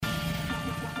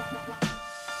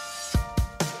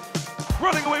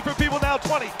running away from people now.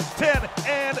 20, 10,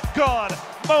 and gone.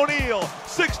 O'Neal,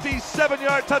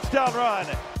 67-yard touchdown run.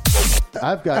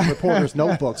 I've got reporters'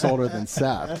 notebooks older than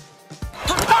Seth.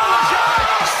 Soaring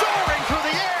through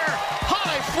the air,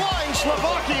 high-flying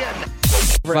Slovakian.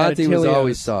 Fonte was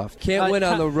always soft. Can't win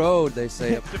on the road, they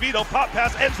say. DeVito, pop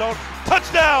pass, end zone,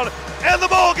 touchdown, and the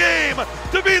ball game.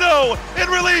 DeVito, in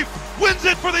relief, wins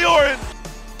it for the Orange.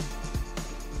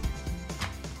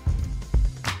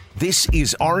 This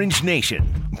is Orange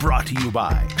Nation, brought to you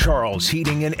by Charles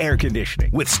Heating and Air Conditioning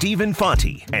with Stephen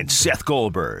Fonte and Seth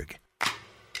Goldberg.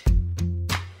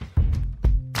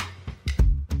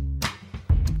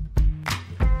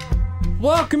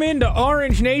 Welcome into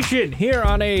Orange Nation here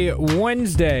on a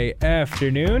Wednesday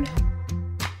afternoon.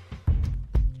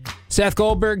 Seth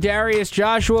Goldberg, Darius,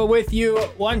 Joshua with you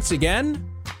once again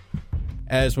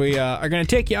as we are going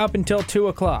to take you up until 2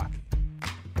 o'clock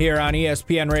here on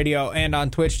ESPN Radio and on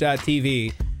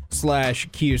twitch.tv/Cuse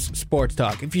Sports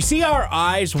Talk. If you see our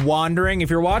eyes wandering,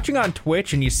 if you're watching on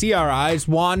Twitch and you see our eyes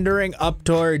wandering up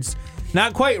towards,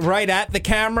 not quite right at the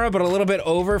camera, but a little bit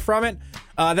over from it,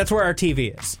 that's where our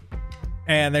TV is.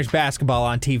 And there's basketball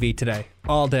on TV today,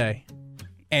 all day.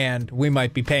 And we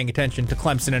might be paying attention to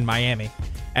Clemson and Miami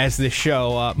as this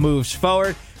show moves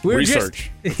forward.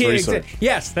 Research.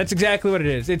 Yes, that's exactly what it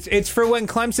is. It's for when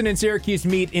Clemson and Syracuse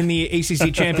meet in the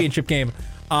ACC championship game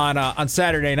on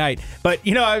Saturday night. But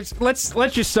you know, let's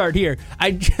just start here.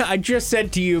 I just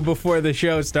said to you before the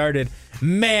show started,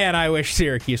 man, I wish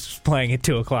Syracuse was playing at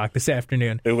 2 o'clock this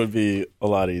afternoon. It would be a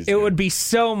lot easier. It would be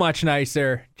so much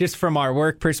nicer just from our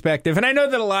work perspective. And I know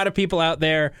that a lot of people out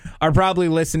there are probably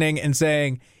listening and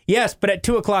saying, yes, but at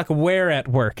 2 o'clock, we're at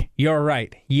work. You're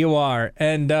right. You are.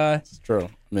 And it's true.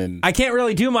 I mean, I can't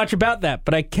really do much about that,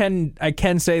 but I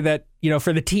can say that, you know,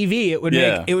 for the TV, it would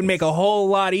make a whole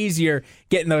lot easier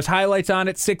getting those highlights on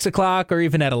at 6 o'clock or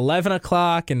even at 11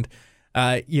 o'clock. And,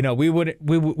 you know, we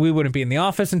wouldn't be in the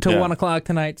office until 1 o'clock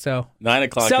tonight. So 9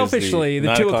 o'clock. Selfishly,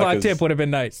 the 2 o'clock tip would have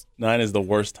been nice. 9 is the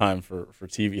worst time for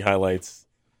TV highlights.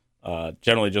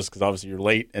 Generally, just because obviously you're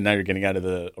late and now you're getting out of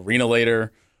the arena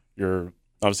later. You're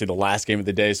obviously the last game of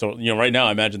the day. So, you know, right now,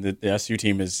 I imagine that the SU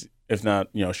team is, if not,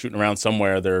 you know, shooting around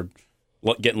somewhere, they're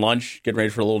getting lunch, getting ready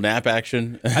for a little nap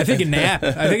action. I think a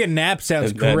nap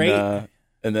sounds great. And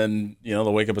then, you know,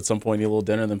 they'll wake up at some point, eat a little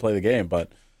dinner, and then play the game.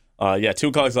 But, 2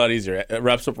 o'clock's a lot easier. It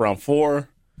wraps up around 4,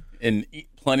 and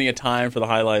plenty of time for the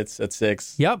highlights at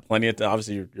 6. Yep. Plenty of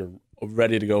obviously, you're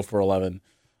ready to go for 11.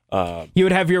 You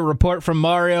would have your report from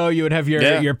Mario. You would have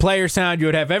your player sound. You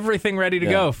would have everything ready to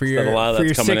go for your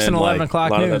 6 and 11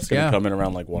 o'clock news. A lot of that's going to come in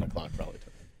around like 1 o'clock probably.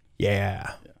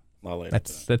 Yeah. A lot later.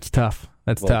 That's tough.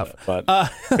 That's tough. But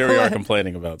here we are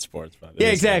complaining about sports. Yeah,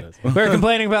 exactly. We're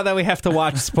complaining about that we have to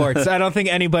watch sports. I don't think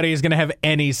anybody is going to have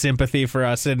any sympathy for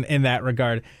us in that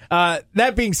regard.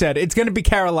 That being said, it's going to be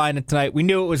Carolina tonight. We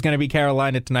knew it was going to be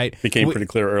Carolina tonight. Became pretty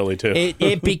clear early, too.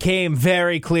 It became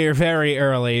very clear very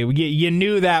early. You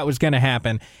knew that was going to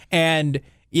happen. And,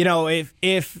 you know, if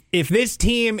this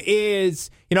team is,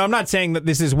 you know, I'm not saying that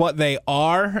this is what they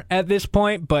are at this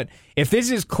point, but if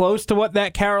this is close to what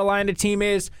that Carolina team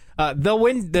is, they'll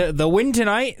win. They'll win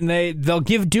tonight, and they'll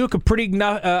give Duke a pretty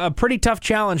tough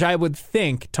challenge, I would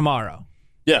think, tomorrow.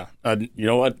 Yeah, you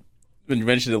know what? When you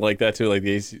mentioned it like that too, like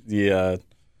it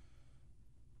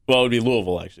would be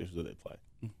Louisvile actually who they play.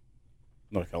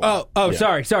 North Carolina.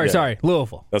 Sorry,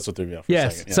 Louisville. That's what threw me off for a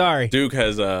second. Yeah. Sorry. Duke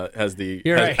has right.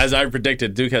 as I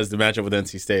predicted, Duke has the matchup with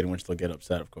NC State, in which they'll get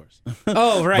upset, of course.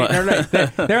 Oh, right.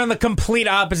 They're on the complete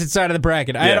opposite side of the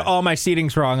bracket. I had all my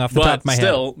seedings wrong off the top of my head. But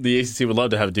still, the ACC would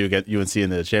love to have Duke at UNC in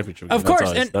the championship game. Of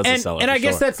course, that's a seller, and I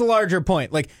guess that's the larger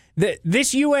point. Like,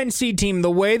 this UNC team,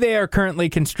 the way they are currently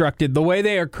constructed, the way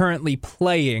they are currently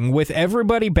playing, with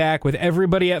everybody back, with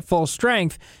everybody at full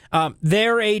strength,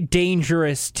 they're a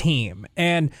dangerous team.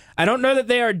 And I don't know that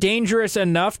they are dangerous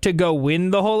enough to go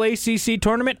win the whole ACC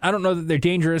tournament. I don't know that they're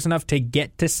dangerous enough to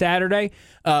get to Saturday,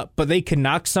 but they can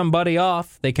knock somebody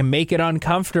off. They can make it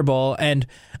uncomfortable, and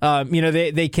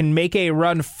they can make a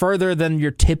run further than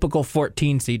your typical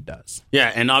 14 seed does.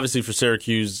 Yeah, and obviously for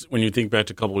Syracuse, when you think back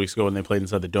to a couple weeks ago when they played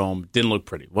inside the Dome, didn't look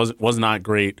pretty. Was not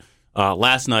great.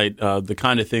 Last night, the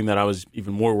kind of thing that I was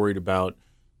even more worried about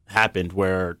happened,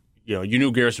 where you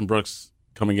knew Garrison Brooks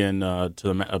coming in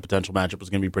to a potential matchup was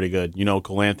going to be pretty good. You know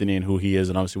Cole Anthony and who he is,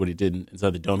 and obviously what he did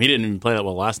inside the Dome. He didn't even play that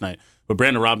well last night, but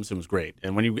Brandon Robinson was great.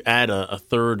 And when you add a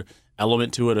third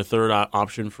element to it, a third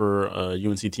option for a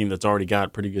UNC team that's already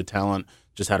got pretty good talent,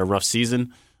 just had a rough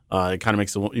season, it kind of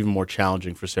makes it even more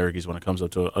challenging for Syracuse when it comes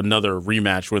up to another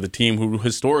rematch with a team who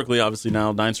historically, obviously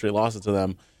now 9 straight losses to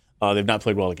them, they've not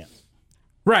played well against.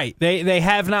 Right. They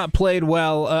have not played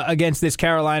well against this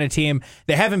Carolina team.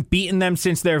 They haven't beaten them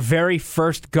since their very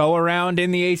first go-around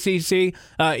in the ACC.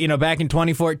 Back in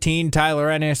 2014,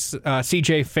 Tyler Ennis,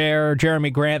 CJ Fair,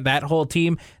 Jeremy Grant, that whole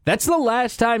team. That's the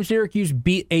last time Syracuse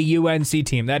beat a UNC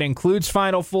team. That includes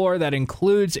Final Four. That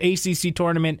includes ACC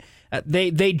tournament.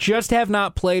 They just have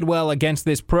not played well against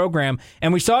this program.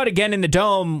 And we saw it again in the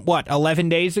Dome, 11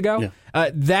 days ago?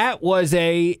 Yeah. That was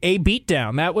a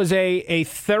beatdown. That was a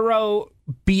thorough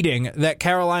beating that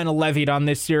Carolina levied on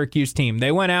this Syracuse team.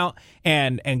 They went out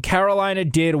and Carolina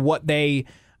did what I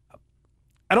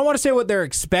don't want to say what they're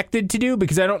expected to do,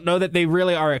 because I don't know that they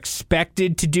really are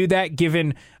expected to do that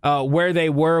given where they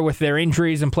were with their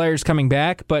injuries and players coming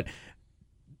back, but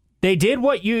they did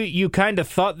what you kind of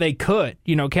thought they could.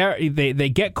 They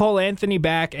get Cole Anthony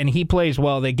back, and he plays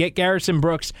well. They get Garrison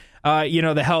Brooks,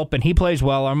 the help, and he plays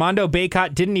well. Armando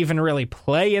Bacot didn't even really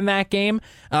play in that game,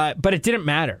 but it didn't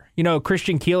matter.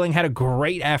 Christian Keeling had a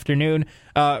great afternoon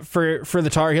for the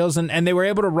Tar Heels, and they were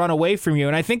able to run away from you.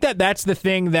 And I think that's the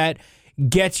thing that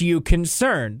gets you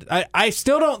concerned. I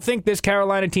still don't think this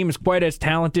Carolina team is quite as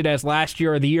talented as last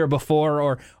year or the year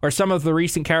before or some of the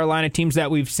recent Carolina teams that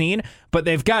we've seen, but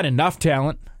they've got enough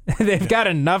talent. They've got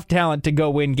enough talent to go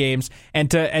win games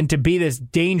and to be this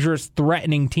dangerous,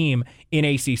 threatening team in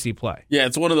ACC play. Yeah,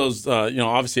 it's one of those,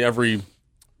 obviously every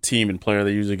team and player,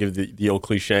 they usually give the old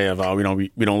cliche of, we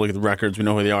don't look at the records, we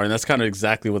know who they are, and that's kind of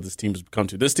exactly what this team has become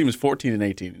to. This team is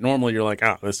 14-18. Normally you're like,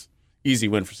 this easy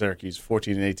win for Syracuse,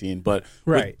 14-18. But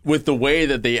right. with the way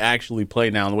that they actually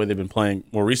play now and the way they've been playing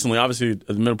more recently, obviously at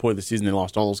the middle point of the season, they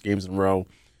lost all those games in a row.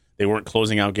 They weren't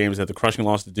closing out games. They had the crushing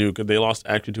loss to Duke. They lost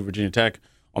actually to Virginia Tech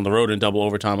on the road in double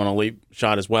overtime on a late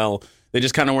shot as well. They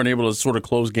just kind of weren't able to sort of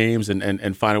close games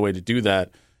and find a way to do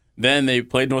that. Then they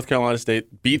played North Carolina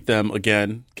State, beat them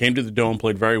again, came to the Dome,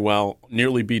 played very well,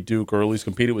 nearly beat Duke, or at least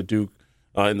competed with Duke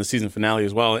in the season finale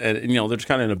as well. And they're just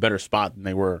kind of in a better spot than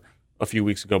they were a few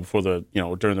weeks ago before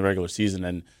during the regular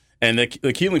season. And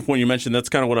the Keeling point you mentioned, that's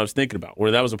kind of what I was thinking about,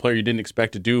 where that was a player you didn't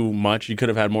expect to do much. He could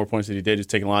have had more points than he did. He's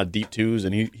taking a lot of deep twos,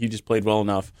 and he just played well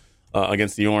enough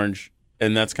against the Orange.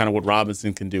 And that's kind of what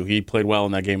Robinson can do. He played well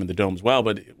in that game in the Dome as well.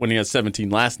 But when he had 17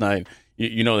 last night,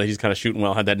 you know that he's kind of shooting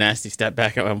well, had that nasty step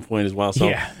back at one point as well. So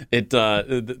yeah.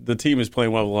 The team is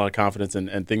playing well with a lot of confidence,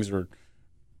 and things are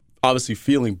obviously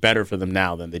feeling better for them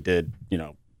now than they did,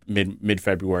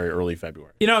 mid-February, early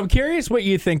February. I'm curious what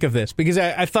you think of this, because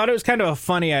I thought it was kind of a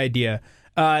funny idea.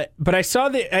 But I saw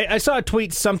a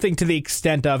tweet something to the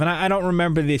extent of, and I don't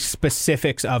remember the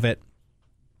specifics of it.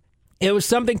 It was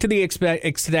something to the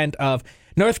extent of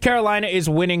North Carolina is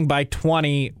winning by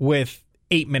 20 with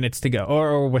 8 minutes to go,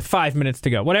 or with 5 minutes to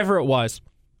go, whatever it was.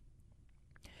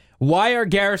 Why are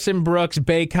Garrison Brooks,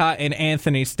 Bacot, and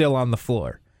Anthony still on the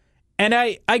floor? And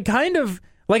I kind of,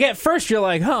 at first you're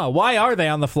like, why are they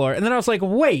on the floor? And then I was like,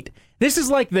 wait, this is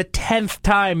like the 10th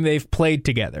time they've played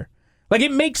together.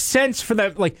 It makes sense for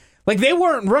them, like they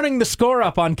weren't running the score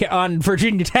up on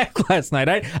Virginia Tech last night.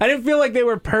 I didn't feel like they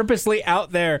were purposely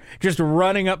out there just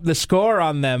running up the score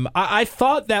on them. I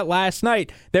thought that last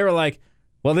night they were like,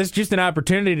 well, this is just an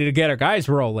opportunity to get our guys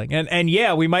rolling. And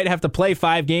yeah, we might have to play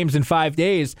 5 games in 5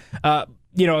 days.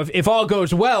 If all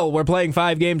goes well, we're playing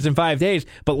 5 games in 5 days.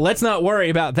 But let's not worry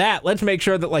about that. Let's make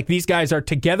sure that these guys are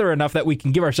together enough that we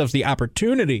can give ourselves the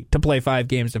opportunity to play 5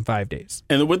 games in 5 days.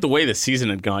 And with the way the season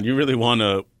had gone, you really want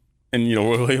to, in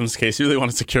Williams' case, you really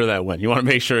want to secure that win. You want to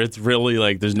make sure it's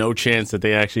really there's no chance that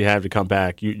they actually have to come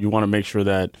back. You want to make sure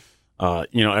that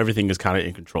everything is kind of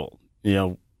in control.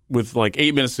 With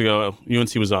 8 minutes to go,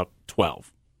 UNC was up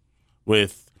 12.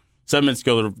 With 7 minutes to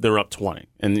go, they were up 20.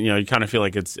 And you kind of feel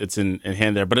like it's in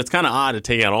hand there. But it's kind of odd to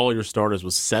take out all your starters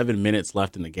with 7 minutes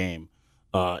left in the game.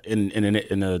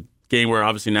 In a game where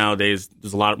obviously nowadays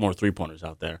there's a lot more 3-pointers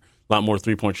out there. A lot more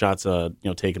 3-point shots,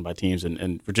 taken by teams,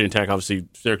 and Virginia Tech. Obviously,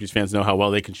 Syracuse fans know how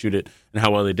well they can shoot it and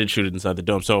how well they did shoot it inside the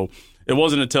Dome. So it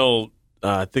wasn't until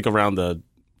I think around the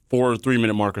 4 or 3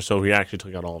 minute mark or so he actually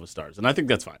took out all of his stars, and I think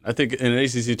that's fine. I think in an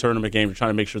ACC tournament game, you're trying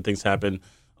to make sure things happen.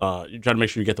 You're trying to make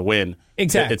sure you get the win.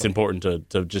 Exactly, it's important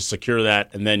to just secure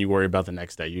that, and then you worry about the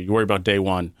next day. You worry about day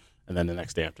one, and then the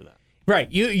next day after that. Right.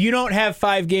 You don't have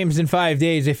 5 games in 5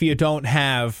 days if you don't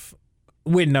have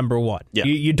win number 1. Yeah.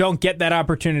 You don't get that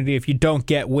opportunity if you don't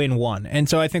get win 1. And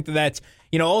so I think that's,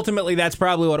 ultimately that's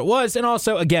probably what it was. And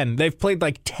also, again, they've played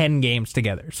 10 games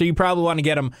together. So you probably want to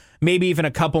get them maybe even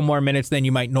a couple more minutes than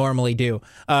you might normally do,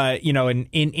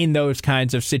 in those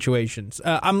kinds of situations.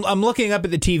 I'm looking up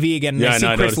at the TV again, and I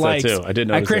see Chris Likes. That too. I did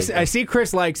notice that. I see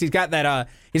Chris Likes. He's got that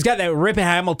Rip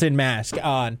Hamilton mask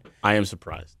on. I am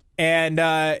surprised. And,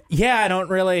 I don't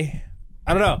really...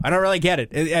 I don't know. I don't really get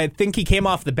it. I think he came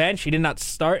off the bench. He did not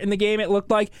start in the game, it looked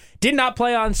like. Did not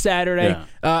play on Saturday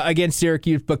against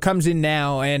Syracuse, but comes in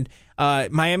now, and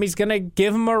Miami's going to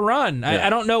give him a run. I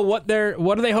don't know what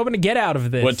are they hoping to get out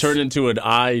of this. What turned into an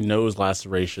eye-nose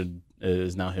laceration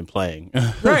is now him playing.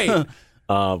 Right.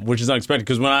 Which is unexpected,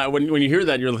 because when you hear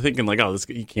that, you're thinking like, oh,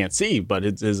 he can't see, but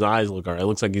his eyes look all right. It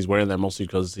looks like he's wearing that mostly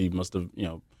because he must have,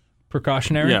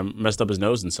 precautionary. Yeah, messed up his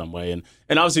nose in some way, and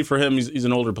obviously for him, he's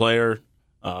an older player.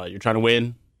 You're trying to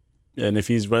win, and if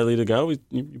he's ready to go,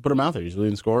 you put him out there. He's a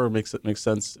leading scorer. Makes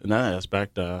sense in that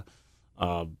aspect.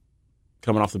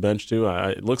 Coming off the bench too,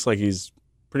 it looks like he's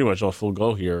pretty much off full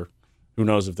go here. Who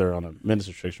knows if they're on a minutes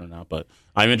restriction or not? But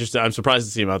I'm interested. I'm surprised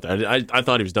to see him out there. I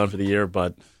thought he was done for the year,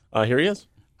 but here he is.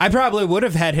 I probably would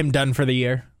have had him done for the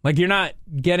year. Like, you're not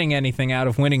getting anything out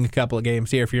of winning a couple of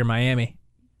games here if you're Miami.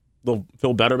 They'll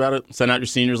feel better about it. Send out your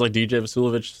seniors like DJ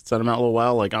Vasiljevic. Send them out a little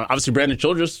while. Like, obviously, Brandon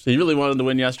Childress, he really wanted to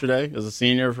win yesterday as a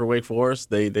senior for Wake Forest.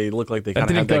 They look like they kind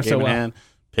of had that game in hand.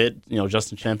 Pitt,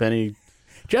 Justin Champagnie.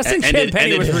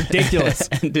 Champagnie was ridiculous.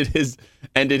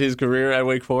 ended his career at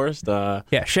Wake Forest.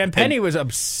 Champagnie was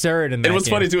absurd in that game. And what's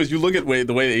funny, too, is you look at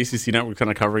the way the ACC Network kind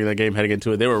of covering that game heading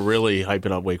into it, they were really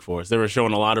hyping up Wake Forest. They were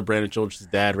showing a lot of Brandon Childress'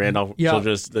 dad, Randolph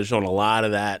Childress. They're showing a lot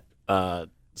of that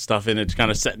stuff in it, kind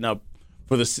of setting up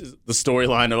for the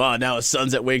storyline of, now his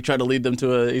son's at Wake trying to lead them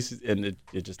to a ACC, and it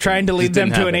just trying to lead them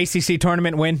to happen. an ACC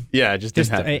tournament win. Yeah, it just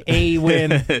didn't happen. A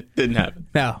win. It didn't happen.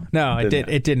 No,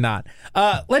 it did not.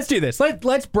 Let's do this.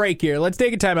 Let's break here. Let's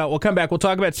take a timeout. We'll come back. We'll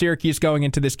talk about Syracuse going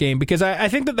into this game, because I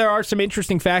think that there are some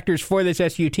interesting factors for this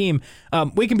SU team.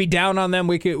 We can be down on them.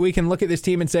 We can look at this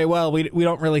team and say, well, we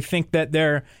don't really think that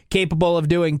they're capable of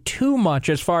doing too much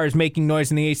as far as making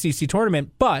noise in the ACC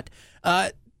tournament, but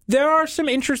there are some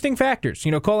interesting factors.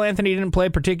 Cole Anthony didn't play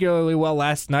particularly well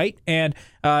last night, and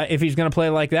if he's going to play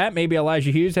like that, maybe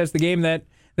Elijah Hughes has the game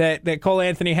that Cole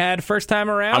Anthony had first time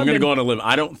around. I'm going to go on a limb.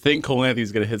 I don't think Cole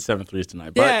Anthony's going to hit 7 threes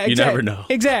tonight, but you never know.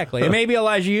 Exactly. And maybe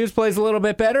Elijah Hughes plays a little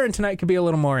bit better, and tonight could be a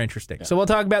little more interesting. Yeah. So we'll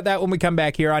talk about that when we come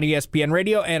back here on ESPN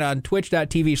Radio and on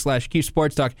twitch.tv/Q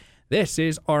Sports Talk. This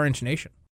is Orange Nation.